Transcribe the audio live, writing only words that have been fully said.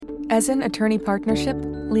Ezen Attorney Partnership,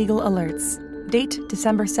 Legal Alerts. Date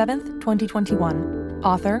December 7th, 2021.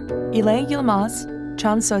 Author İlay Yılmaz,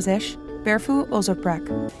 Can Sözeş, Berfu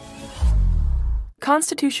Öztürk.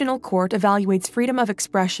 Constitutional Court evaluates freedom of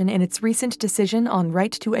expression in its recent decision on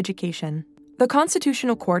right to education. The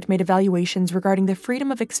Constitutional Court made evaluations regarding the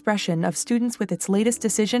freedom of expression of students with its latest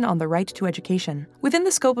decision on the right to education. Within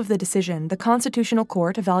the scope of the decision, the Constitutional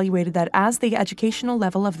Court evaluated that as the educational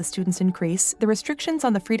level of the students increase, the restrictions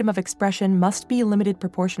on the freedom of expression must be limited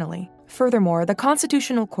proportionally. Furthermore, the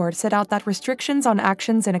Constitutional Court set out that restrictions on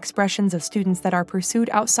actions and expressions of students that are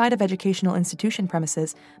pursued outside of educational institution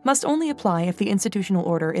premises must only apply if the institutional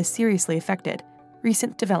order is seriously affected.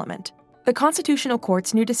 Recent development. The Constitutional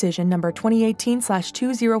Court's new decision number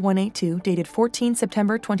 2018/20182 dated 14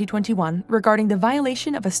 September 2021 regarding the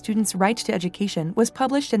violation of a student's right to education was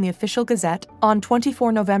published in the Official Gazette on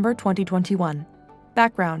 24 November 2021.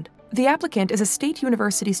 Background. The applicant is a state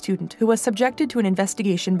university student who was subjected to an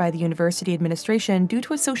investigation by the university administration due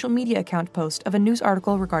to a social media account post of a news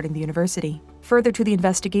article regarding the university. Further to the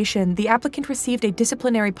investigation, the applicant received a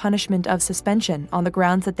disciplinary punishment of suspension on the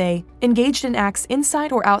grounds that they engaged in acts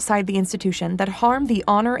inside or outside the institution that harm the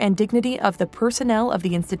honor and dignity of the personnel of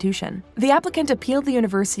the institution. The applicant appealed the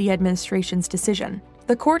university administration's decision.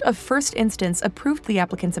 The Court of First Instance approved the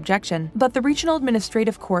applicant's objection, but the Regional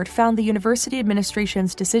Administrative Court found the university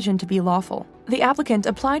administration's decision to be lawful. The applicant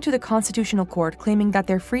applied to the Constitutional Court claiming that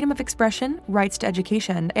their freedom of expression, rights to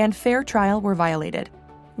education, and fair trial were violated.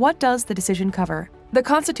 What does the decision cover? The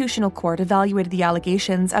Constitutional Court evaluated the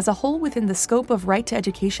allegations as a whole within the scope of right to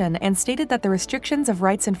education and stated that the restrictions of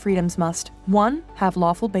rights and freedoms must 1. Have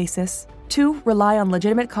lawful basis, 2. Rely on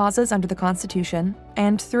legitimate causes under the Constitution,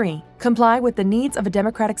 and 3. Comply with the needs of a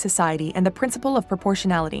democratic society and the principle of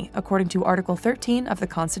proportionality, according to Article 13 of the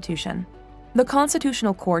Constitution. The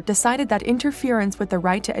Constitutional Court decided that interference with the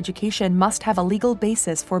right to education must have a legal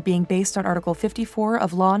basis for being based on Article 54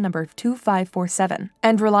 of Law No. 2547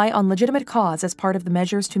 and rely on legitimate cause as part of the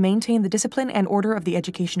measures to maintain the discipline and order of the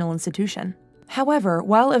educational institution. However,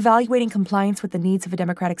 while evaluating compliance with the needs of a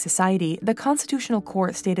democratic society, the Constitutional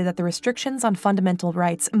Court stated that the restrictions on fundamental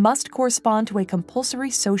rights must correspond to a compulsory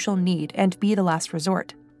social need and be the last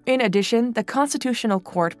resort. In addition, the Constitutional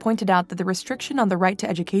Court pointed out that the restriction on the right to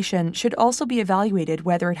education should also be evaluated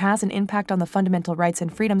whether it has an impact on the fundamental rights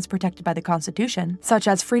and freedoms protected by the Constitution, such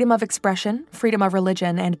as freedom of expression, freedom of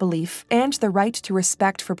religion and belief, and the right to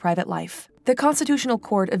respect for private life. The Constitutional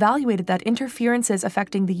Court evaluated that interferences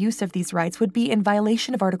affecting the use of these rights would be in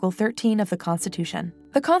violation of Article 13 of the Constitution.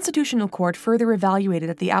 The Constitutional Court further evaluated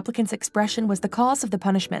that the applicant's expression was the cause of the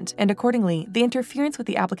punishment, and accordingly, the interference with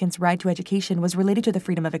the applicant's right to education was related to the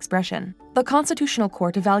freedom of expression. The Constitutional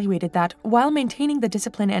Court evaluated that, while maintaining the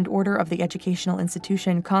discipline and order of the educational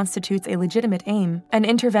institution constitutes a legitimate aim, an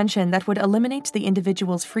intervention that would eliminate the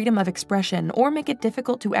individual's freedom of expression or make it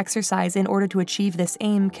difficult to exercise in order to achieve this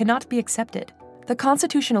aim cannot be accepted. The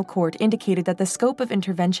Constitutional Court indicated that the scope of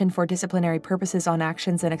intervention for disciplinary purposes on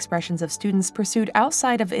actions and expressions of students pursued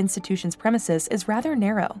outside of the institution's premises is rather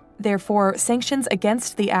narrow. Therefore, sanctions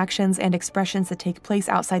against the actions and expressions that take place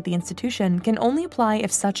outside the institution can only apply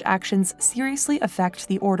if such actions seriously affect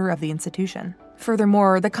the order of the institution.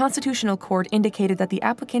 Furthermore, the Constitutional Court indicated that the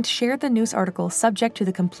applicant shared the news article subject to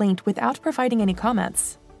the complaint without providing any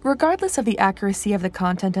comments. Regardless of the accuracy of the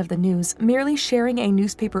content of the news, merely sharing a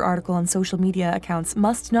newspaper article on social media accounts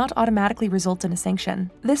must not automatically result in a sanction.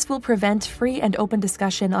 This will prevent free and open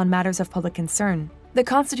discussion on matters of public concern. The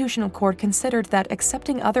Constitutional Court considered that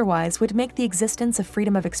accepting otherwise would make the existence of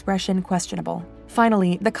freedom of expression questionable.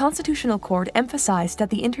 Finally, the Constitutional Court emphasized that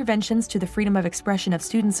the interventions to the freedom of expression of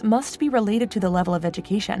students must be related to the level of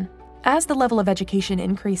education. As the level of education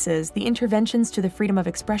increases, the interventions to the freedom of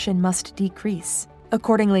expression must decrease.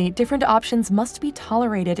 Accordingly, different options must be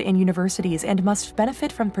tolerated in universities and must benefit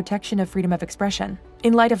from protection of freedom of expression.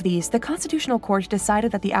 In light of these, the Constitutional Court decided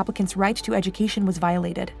that the applicant's right to education was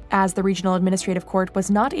violated, as the Regional Administrative Court was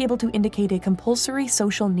not able to indicate a compulsory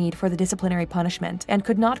social need for the disciplinary punishment and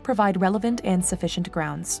could not provide relevant and sufficient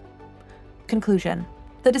grounds. Conclusion.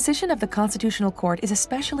 The decision of the Constitutional Court is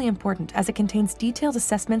especially important as it contains detailed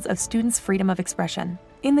assessments of students' freedom of expression.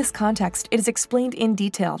 In this context, it is explained in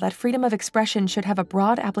detail that freedom of expression should have a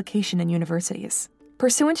broad application in universities.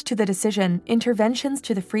 Pursuant to the decision, interventions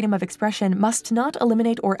to the freedom of expression must not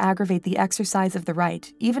eliminate or aggravate the exercise of the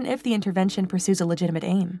right, even if the intervention pursues a legitimate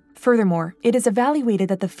aim. Furthermore, it is evaluated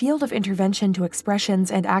that the field of intervention to expressions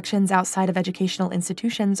and actions outside of educational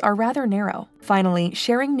institutions are rather narrow. Finally,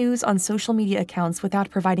 sharing news on social media accounts without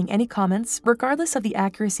providing any comments, regardless of the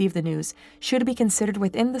accuracy of the news, should be considered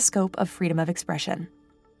within the scope of freedom of expression.